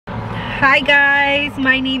Hi guys,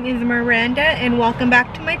 my name is Miranda and welcome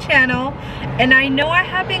back to my channel. And I know I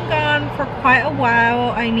have been gone for quite a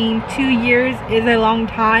while. I mean, 2 years is a long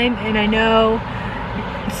time, and I know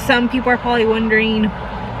some people are probably wondering,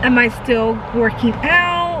 am I still working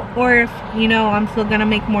out, or if, you know, I'm still gonna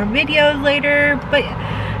make more videos later. But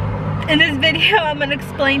in this video, I'm gonna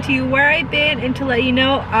explain to you where I've been and to let you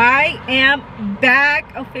know I am back,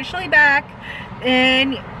 officially back.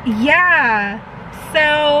 And yeah,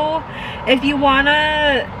 so if you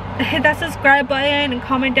wanna hit that subscribe button and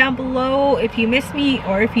comment down below if you missed me,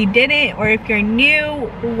 or if you didn't, or if you're new,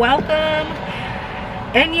 welcome.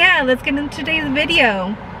 And yeah, let's get into today's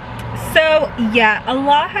video. So yeah, a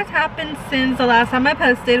lot has happened since the last time I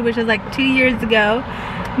posted, which is like 2 years ago.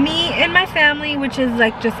 Me and my family, which is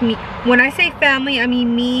like just me. When I say family, I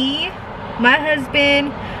mean me, my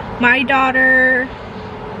husband, my daughter,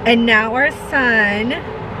 and now our son.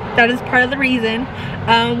 That is part of the reason.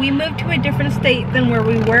 We moved to a different state than where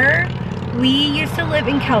we were. We used to live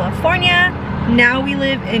in California. Now we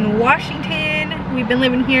live in Washington. We've been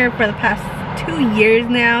living here for the past 2 years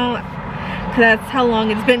now, because that's how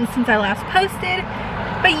long it's been since I last posted.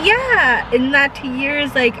 But yeah, in that 2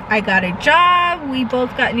 years, like, I got a job. We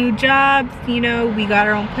both got new jobs. You know, we got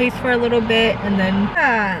our own place for a little bit, and then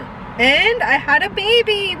and I had a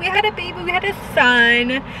baby. We had a baby. We had a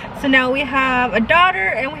son. So now we have a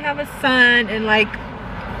daughter and we have a son, and like,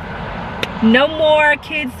 no more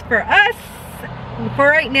kids for us for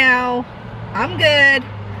right now. I'm good.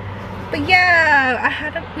 But yeah,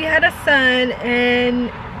 we had a son, and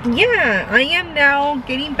yeah, I am now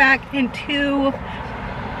getting back into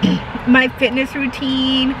my fitness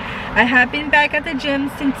routine. I have been back at the gym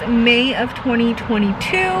since May of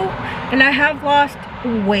 2022, and I have lost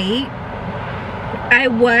weight. I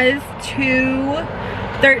was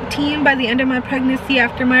 213 by the end of my pregnancy.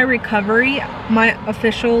 After my recovery, my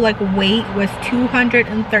official like weight was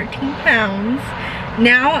 213 pounds.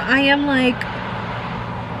 Now I am like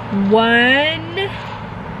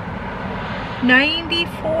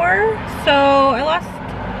 194, so I lost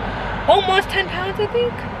almost 10 pounds, I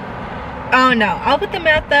think. Oh no, I'll put the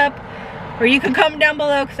math up, or you can comment down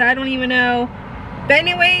below because I don't even know. But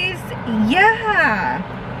anyways, yeah,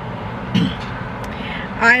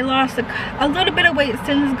 I lost a little bit of weight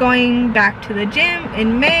since going back to the gym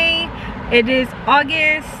in May. It is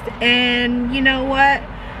August, and you know what?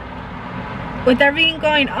 With everything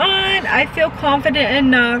going on, I feel confident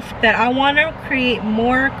enough that I want to create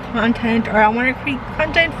more content, or I want to create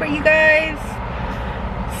content for you guys.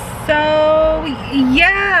 So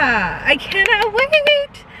yeah, I cannot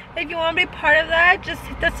wait. If you want to be part of that, just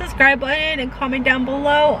hit the subscribe button and comment down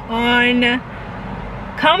below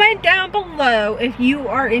if you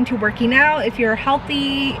are into working out, if you're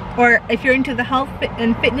healthy, or if you're into the health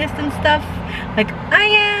and fitness and stuff like I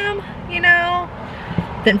am, you know,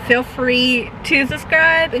 then feel free to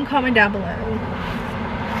subscribe and comment down below.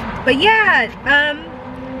 But yeah,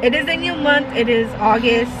 it is a new month. It is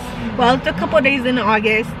August. Well, it's a couple days in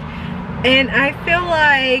August, and I feel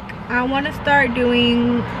like I want to start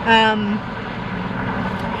doing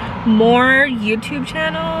more YouTube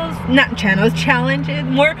challenges,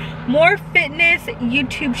 more fitness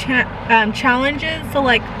YouTube challenges. So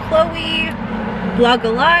like Chloe,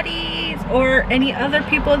 Vlogalates, or any other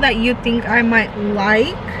people that you think I might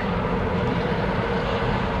like.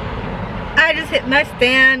 I just hit my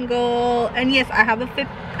stand goal, and yes, I have a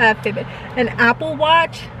Fitbit, an Apple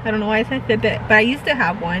Watch. I don't know why I said Fitbit, but I used to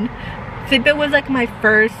have one. Fitbit was like my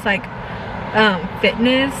first like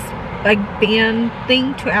fitness like band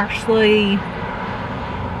thing to actually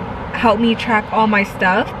help me track all my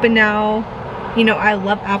stuff. But now, you know, I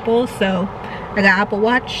love Apple, so I got Apple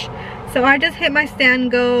Watch. So I just hit my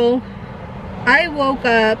stand goal. I woke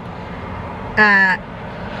up at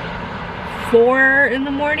 4 in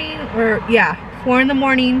the morning, or yeah, 4 in the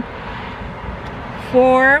morning.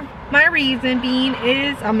 For my reason being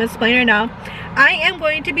is, I'm gonna explain right now. I am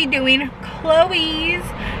going to be doing Chloe's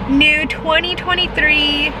new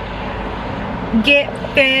 2023 Get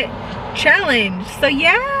Fit Challenge. So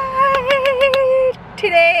yeah,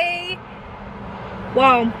 today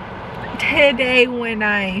when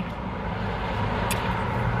I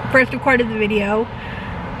first recorded the video,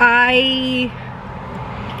 I'm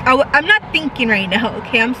not thinking right now,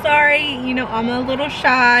 okay? I'm sorry, you know, I'm a little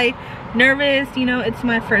shy, nervous, you know, it's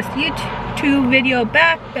my first YouTube video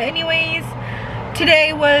back. But anyways,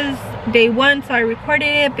 today was day 1, so I recorded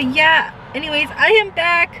it. But yeah, anyways, I am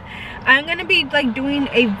back. I'm gonna be like doing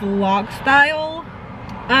a vlog style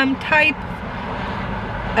type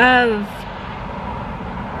of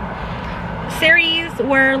series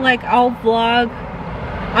where like I'll vlog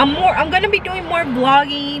I'm gonna be doing more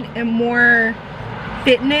vlogging and more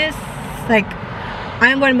fitness. Like,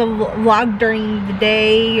 I'm going to vlog during the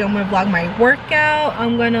day. I'm gonna vlog my workout.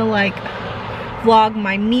 I'm gonna like vlog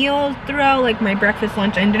my meals throughout, like my breakfast,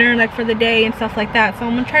 lunch, and dinner, like for the day and stuff like that. So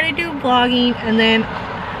I'm gonna try to do vlogging, and then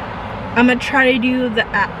I'm gonna try to do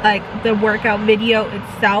the workout video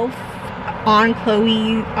itself on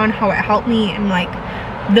Chloe, on how it helped me, and like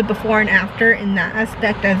the before and after in that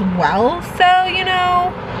aspect as well. So, you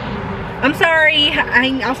know, I'm sorry,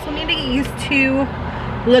 I also need to get used to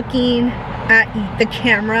looking at the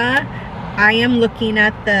camera. I am looking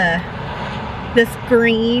at the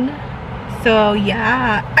screen. So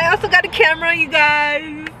yeah, I also got a camera, you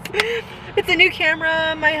guys. It's a new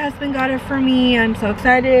camera. My husband got it for me. I'm so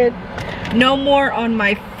excited. No more on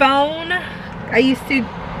my phone. I used to.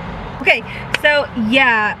 Okay, so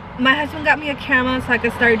yeah, my husband got me a camera so I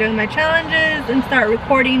could start doing my challenges and start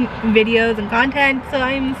recording videos and content. So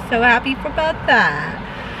I'm so happy about that.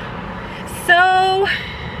 So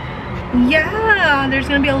yeah, there's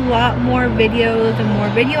gonna be a lot more videos and more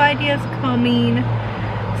video ideas coming.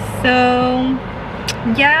 So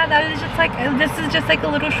yeah, that is just like, this is just like a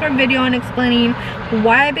little short video on explaining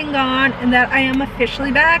why I've been gone and that I am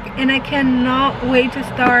officially back, and I cannot wait to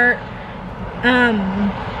start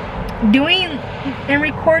doing and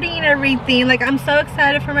recording everything. Like, I'm so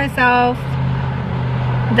excited for myself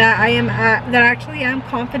that I actually am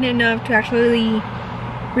confident enough to actually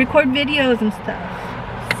record videos and stuff.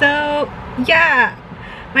 So yeah,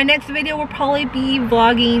 my next video will probably be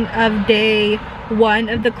vlogging of day 1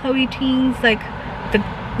 of the Chloe Tings, like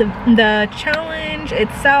the challenge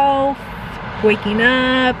itself, waking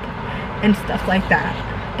up and stuff like that,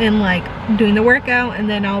 and like doing the workout. And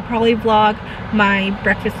then I'll probably vlog my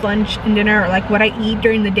breakfast, lunch, and dinner, or like what I eat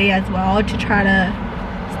during the day as well, to try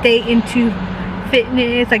to stay into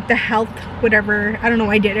fitness, like the health, whatever. I don't know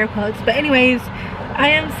why I did air quotes, but anyways, I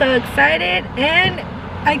am so excited, and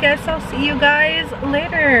I guess I'll see you guys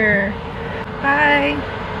later.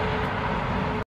 Bye.